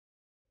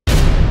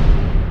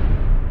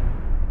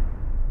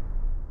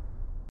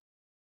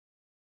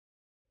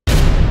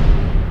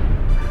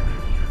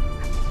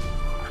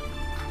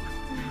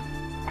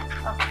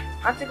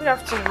Auntie, good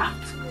afternoon.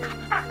 Afternoon.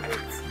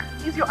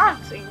 Is your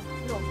aunt in?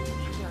 No,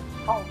 she's not.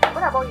 Oh,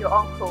 what about your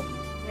uncle?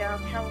 Yeah,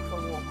 I'm traveling for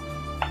work.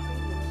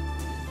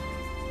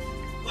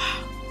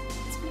 Wow,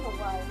 it's been a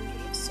while. You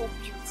look so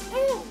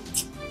beautiful.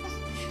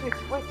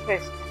 Wait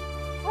first.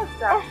 What's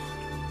that?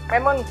 My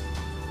money.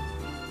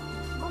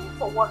 Money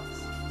for what?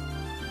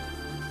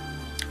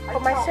 For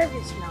my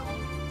service now.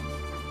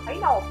 Are you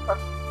now a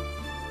person?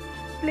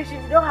 Please,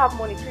 if you don't have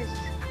money, please,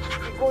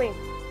 be going.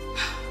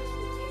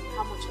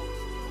 How much are you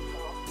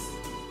about?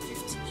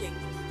 50k.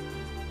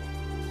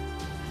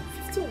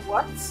 50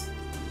 what?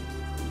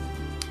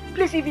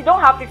 Please, if you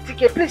don't have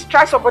 50k, please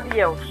try somebody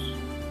else.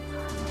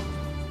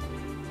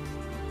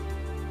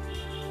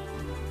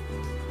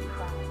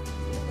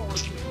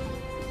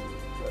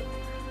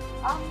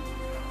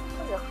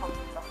 Where's your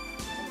computer?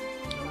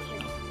 Okay.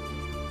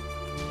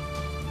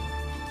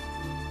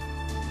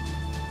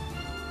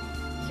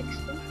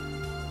 60.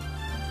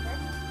 Okay.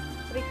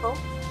 34.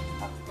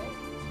 Okay.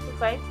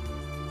 25.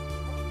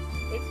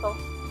 84.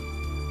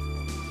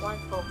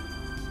 14.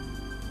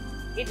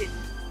 It is.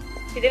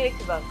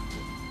 Fidelity Bank.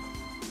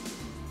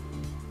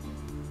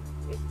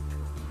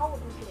 How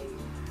would you say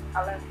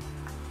Alan?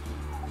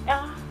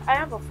 I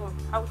have a phone.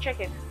 I will check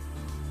it.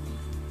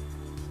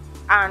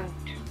 And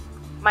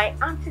my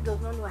auntie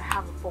does not know I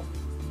have a phone.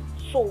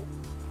 So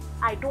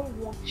I don't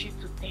want you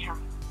to tell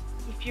her.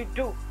 If you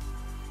do,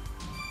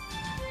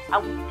 I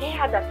will tell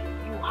her that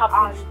you have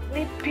been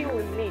sleeping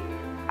with me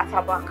at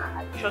her back.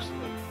 Trust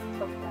me.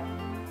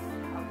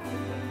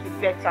 It's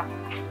better.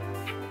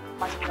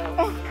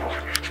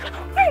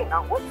 Hey,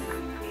 now what?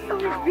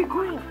 We'll be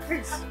going,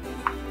 please.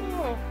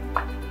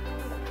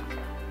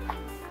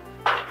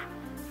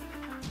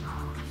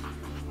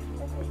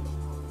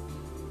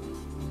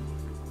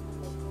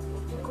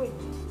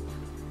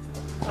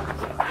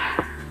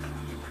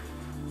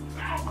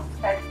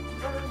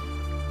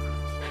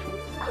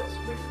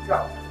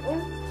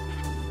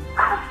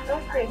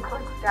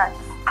 That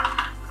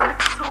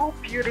it's so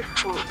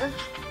beautiful.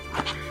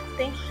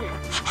 Thank you.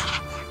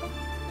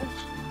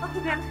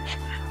 Okay then.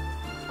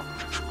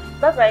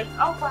 Bye bye.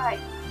 Oh bye.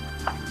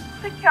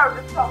 Take care of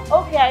yourself.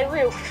 Okay, I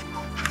will.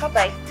 Bye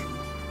bye.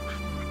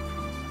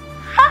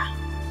 Ha!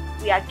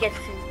 We are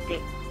getting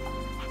there.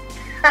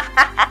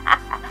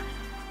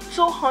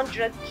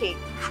 200k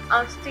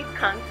and still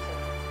counting.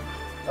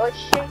 Oh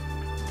shit.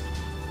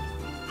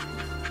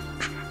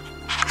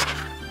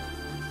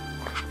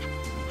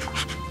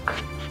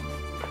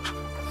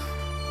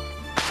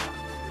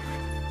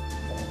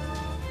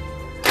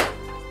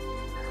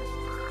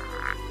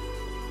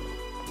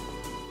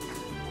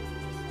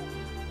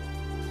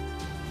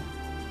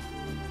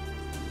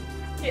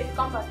 Kate,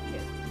 come back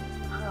here.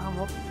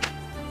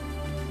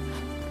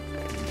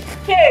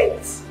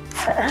 Kate!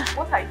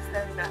 What are you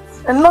staring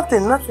at?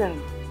 Nothing.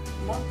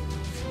 Money?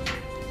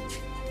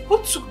 Who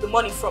took the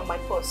money from my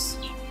purse?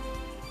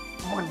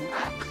 Money?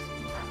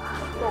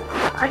 No.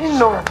 I didn't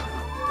know.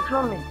 It's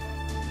not me.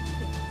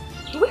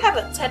 Do we have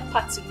a third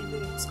party living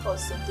with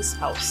us in this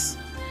house?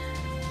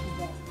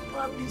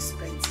 Probably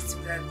spent it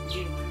without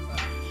remembering.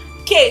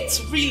 Kate,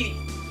 really?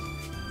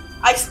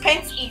 I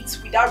spent it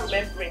without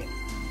remembering.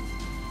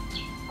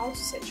 I want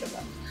to search your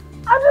bag.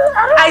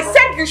 I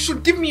said you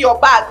should give me your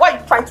bag. Why are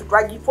you trying to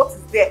drag it? What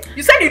is there?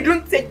 You said you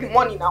didn't take the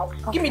money now.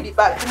 Okay. Give me the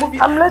bag. Remove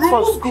it. I'm late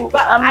for Remove school. the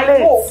bag. I'm late.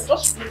 Know.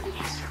 Just remove it.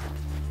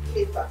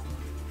 Later.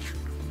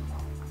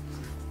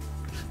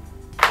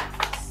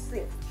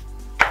 See.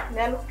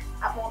 Then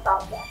I want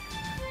that one.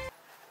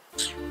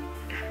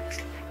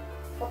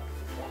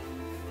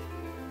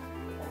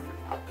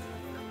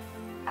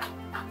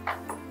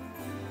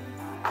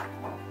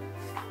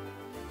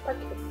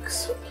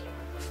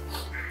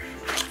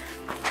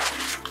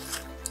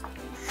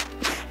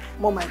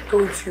 Mom, I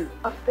told you.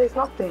 There's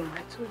nothing.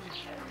 I told you.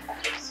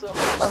 So,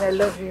 And I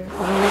love you.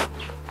 Mommy,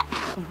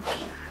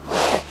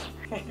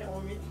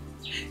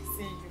 see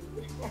you.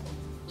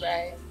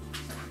 Bye.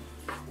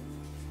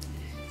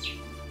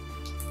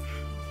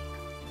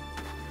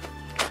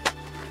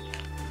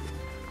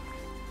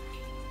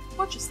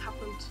 What just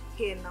happened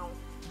here now?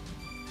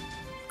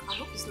 I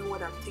hope it's not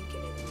what I'm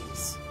thinking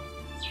anyways.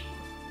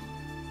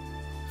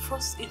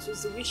 First, it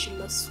was the way she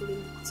lustfully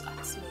looked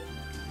at me.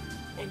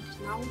 And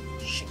now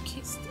she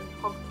kissed and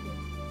hugged me.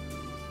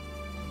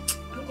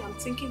 Maybe I'm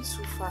thinking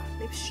too far.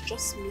 Maybe she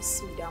just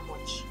missed me that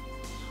much.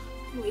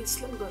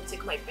 Anyways, let me go and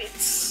take my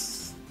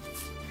bets.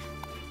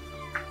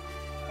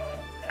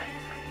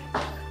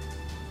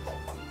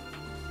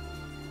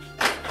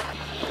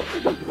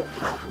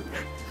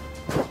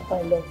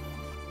 My love,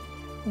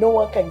 no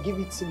one can give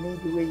it to me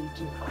the way you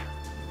do.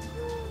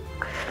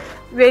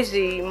 Where's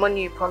the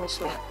money you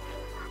promised me?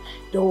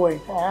 Don't worry,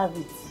 I have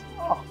it.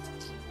 Oh.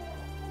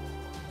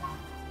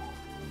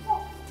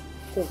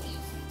 Take it.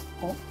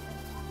 Huh?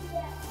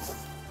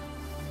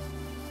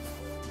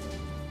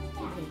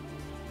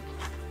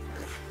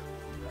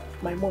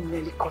 My mom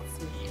nearly cut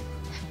me.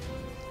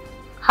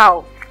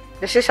 How?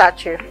 The she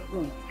at you?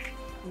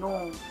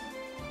 No.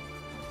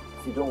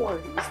 See, don't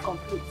worry, it's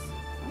complete.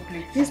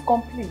 It's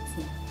complete.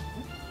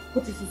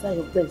 Put it inside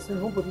your bed so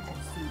nobody can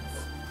see it.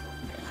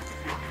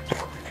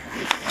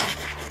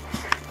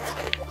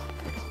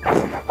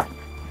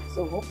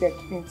 So hope you're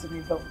keeping to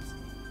me belt.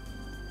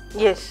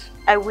 Yes,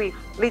 I will.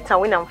 Later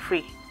when I'm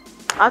free.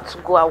 I have to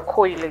go, I'll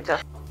call you later.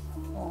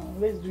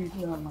 Let's do it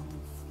now.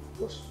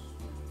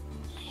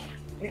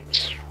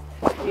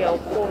 Yeah, I'll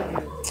call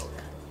you.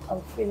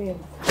 I'm feeling.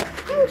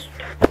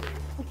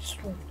 What's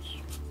wrong?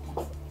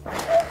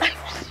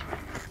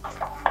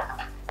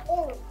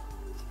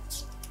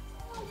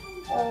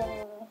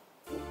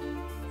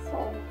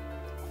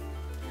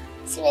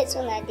 See what's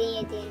on a day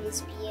in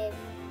this PM.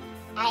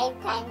 I have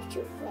time to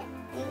play.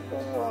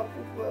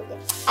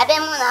 I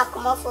don't want to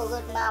come off for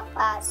good my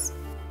pass.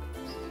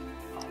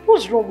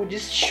 What's wrong with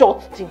this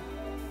short thing?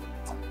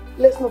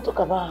 Let's not talk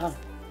about her.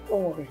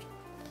 Don't worry.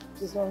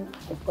 It's not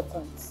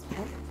important.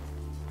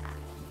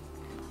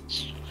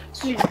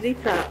 Please,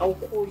 later I'll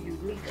call you.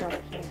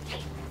 Later, please.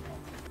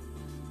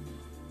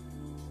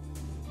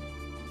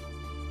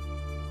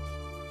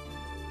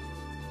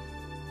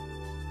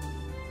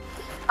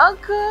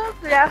 Uncle,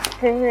 good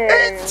afternoon.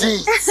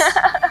 Jeez.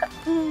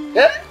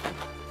 Eh?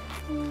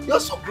 You're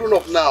so grown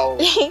up now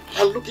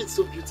and looking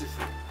so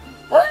beautiful.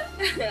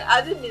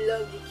 I didn't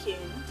belong the king.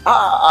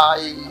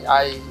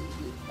 I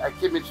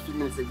came in 15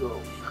 minutes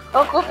ago.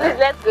 Uncle, please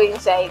let's go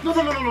inside. No.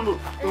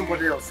 Don't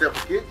bother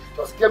yourself, okay?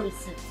 Just get me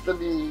seats. Let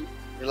me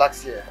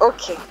relax here.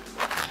 Okay.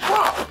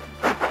 Wow.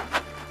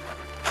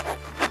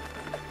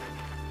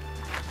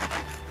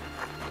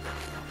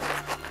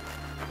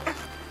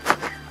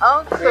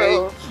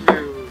 Uncle. Thank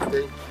you.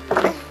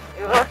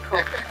 You're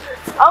welcome.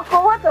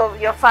 Uncle, what of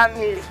your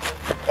family?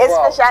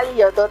 Especially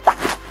your daughter.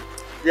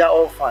 They are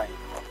all fine.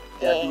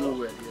 They are doing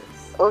well,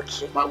 yes.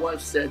 Okay. My wife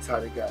sent her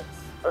regards.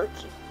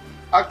 Okay.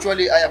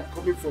 Actually, I am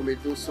coming from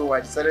Edo, so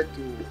I decided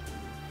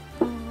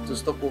to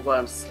stop over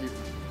and sleep.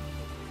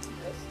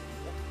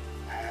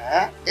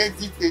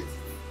 Edit.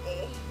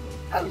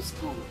 How is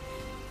school?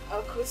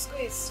 Uncle, school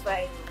is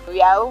fine.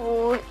 We are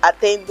all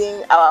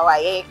attending our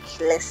WAEC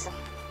lesson.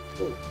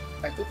 Oh,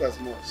 I thought as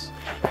much.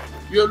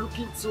 You are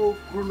looking so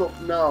grown up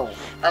now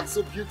and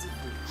so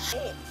beautiful.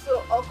 Hey,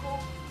 so Uncle,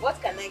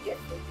 what can I get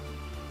for you?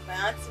 My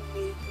auntie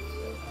made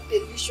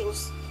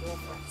delicious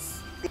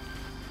waffles.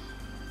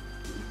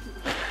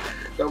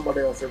 Don't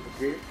bother yourself,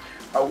 okay?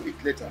 I will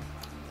eat later.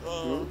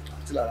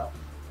 Still around.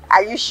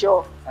 Are you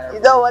sure? You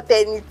don't want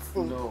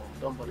anything? No,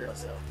 don't bother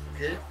yourself,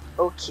 okay?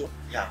 Okay.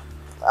 Yeah.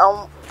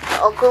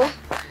 Uncle,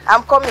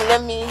 I'm coming.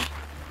 Let me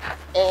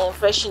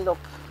freshen up.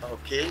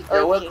 Okay,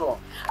 you're welcome.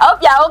 I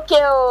hope you're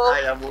okay. Oh. I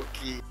am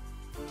okay.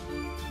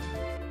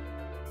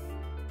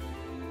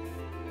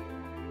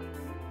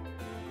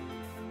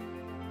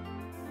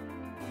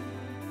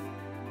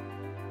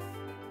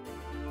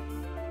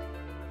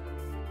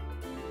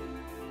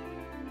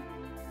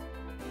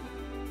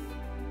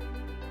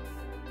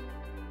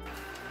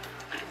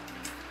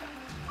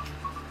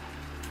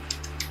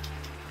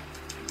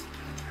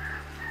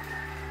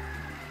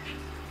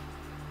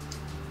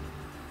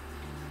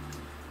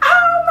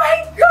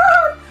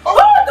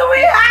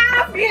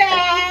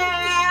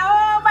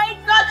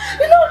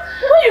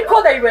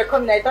 You were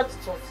coming, I thought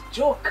it was a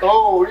joke.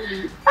 Oh,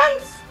 really?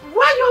 And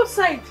why are you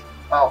outside?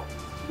 Oh,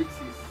 big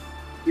sis.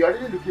 You're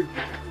already looking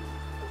beautiful.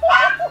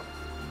 What?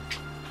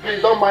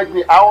 Please don't mind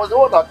me. I was the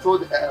one that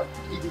told Edith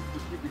to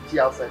keep the tea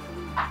outside for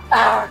me.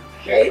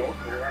 Okay.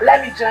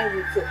 Let me join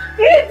you too.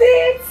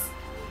 Edith!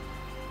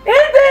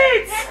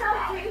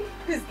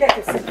 Please get a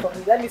seat for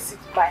me. Let me sit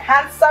with my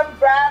handsome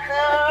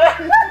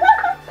brother.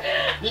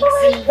 Big Oh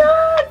sis. my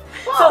God.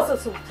 Wow.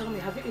 So tell me,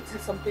 have you eaten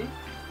something?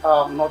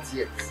 Not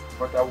yet,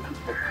 but I will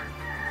keep them.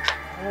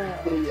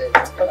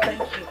 Yes. Oh, thank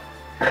you.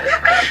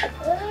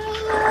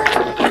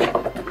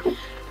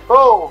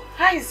 Oh.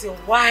 How is your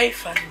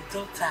wife and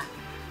your daughter?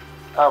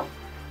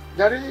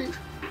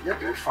 They're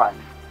doing fine.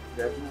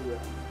 They're doing well.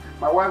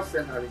 My wife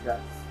sent her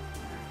regards.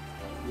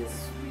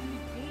 Yes.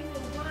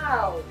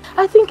 Wow.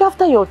 I think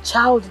after your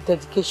child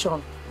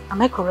dedication,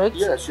 am I correct?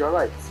 Yes, you're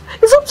right.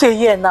 It's up to a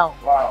year now.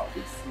 Wow,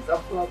 it's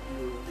after you.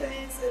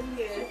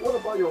 What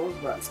about your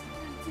husband?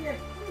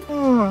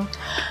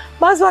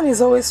 My husband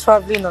is always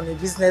traveling on a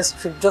business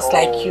trip, just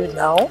like you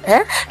now.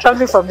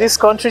 Traveling from this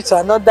country to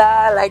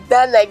another, like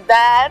that.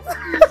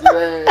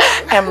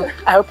 Yeah.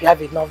 I hope you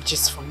have enough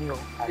gist from you.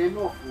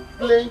 Enough,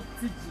 plenty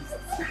gist.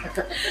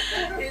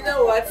 You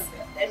know what?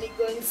 Let me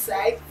go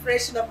inside,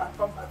 freshen up and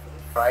come back.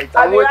 Right,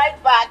 I'll be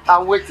right back.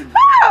 I'm waiting.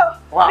 Oh,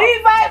 wow.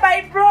 Revive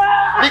my bro!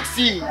 Big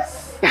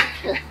sis.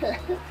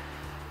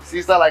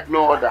 Sister like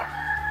no other.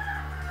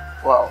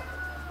 Wow.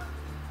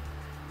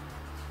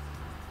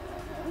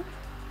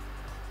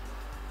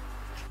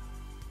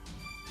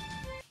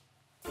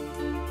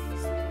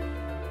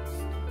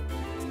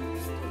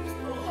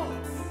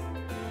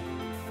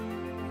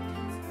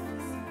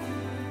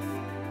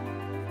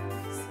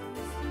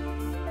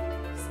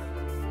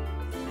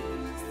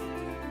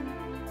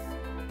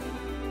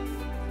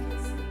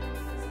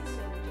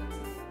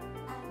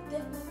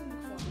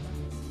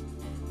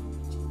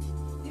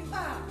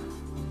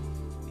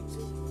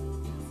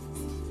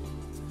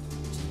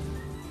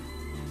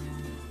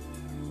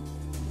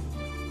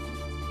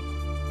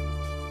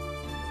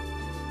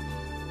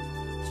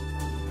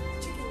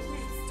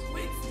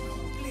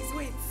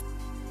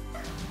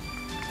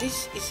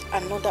 this is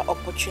another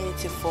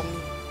opportunity for me.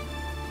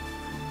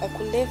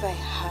 Uncle Levi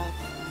have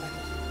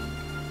money,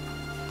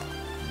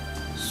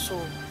 so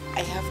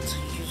I have to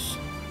use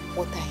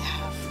what I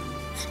have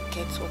to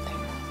get what I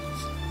want.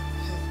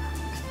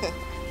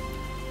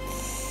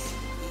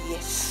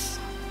 Yes,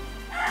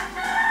 I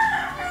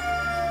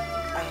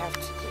have to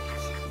do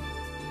it.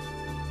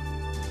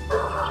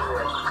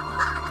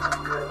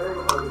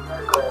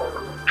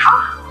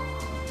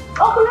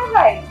 Uncle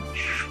Levi,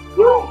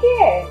 you're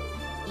here.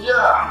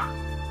 Yeah.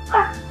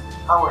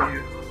 How are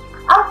you?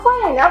 I'm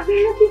fine. I've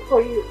been looking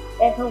for you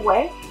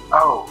everywhere.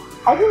 Oh.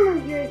 I didn't know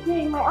you were here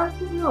in my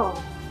auntie's room.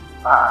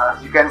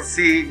 As you can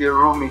see, the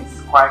room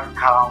is quite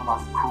calm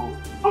and cool.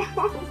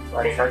 So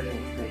I decided to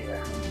stay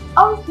here.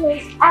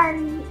 Okay,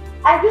 and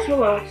I just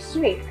want to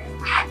sleep.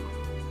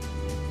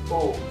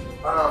 Oh,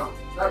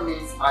 that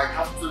means I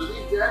have to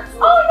leave there too.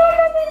 Oh,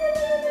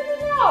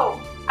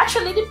 no.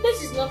 Actually, the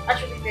place is not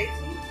actually dirty.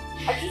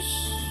 I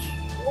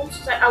just want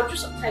to I'll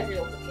just tidy it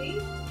up, okay?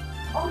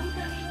 Oh, you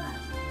can try.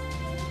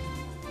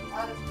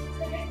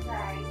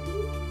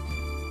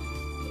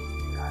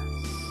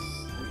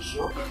 Are you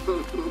sure?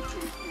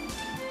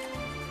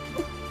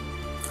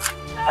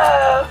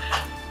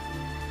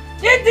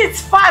 Eat it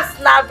fast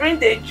now, bring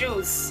the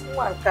juice.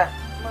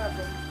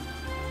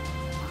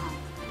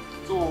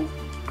 So,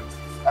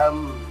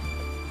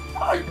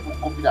 how are you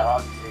coping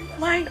around this area?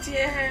 My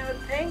dear,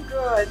 thank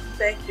God.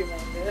 Thank you, my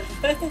dear.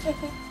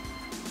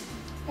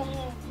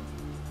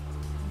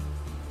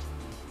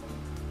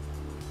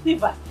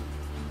 Levi!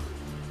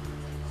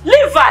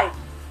 Levi!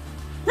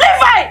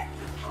 Levi!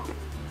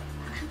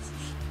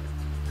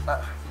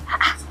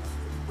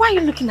 Why are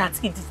you looking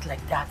at Edith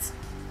like that?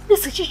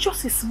 Listen, she's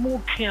just a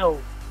small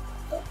girl.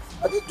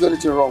 I didn't do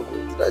anything wrong.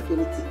 Did I do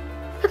anything?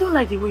 I don't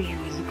like the way you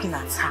were looking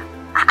at her.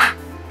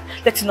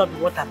 Let it not be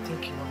what I'm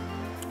thinking of.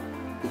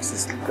 It's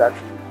exactly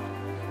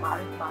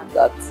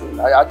that thing.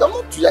 I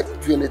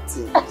didn't do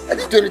anything. I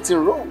didn't do anything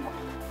wrong.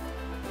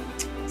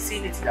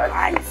 Seeing it in Yeah, your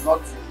eyes. it's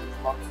nothing.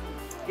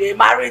 You're a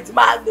married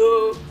man,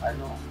 though. I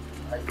know.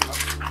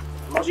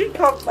 Drink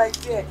up, my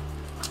dear.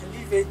 And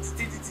leave it.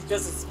 It's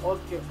just a small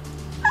girl.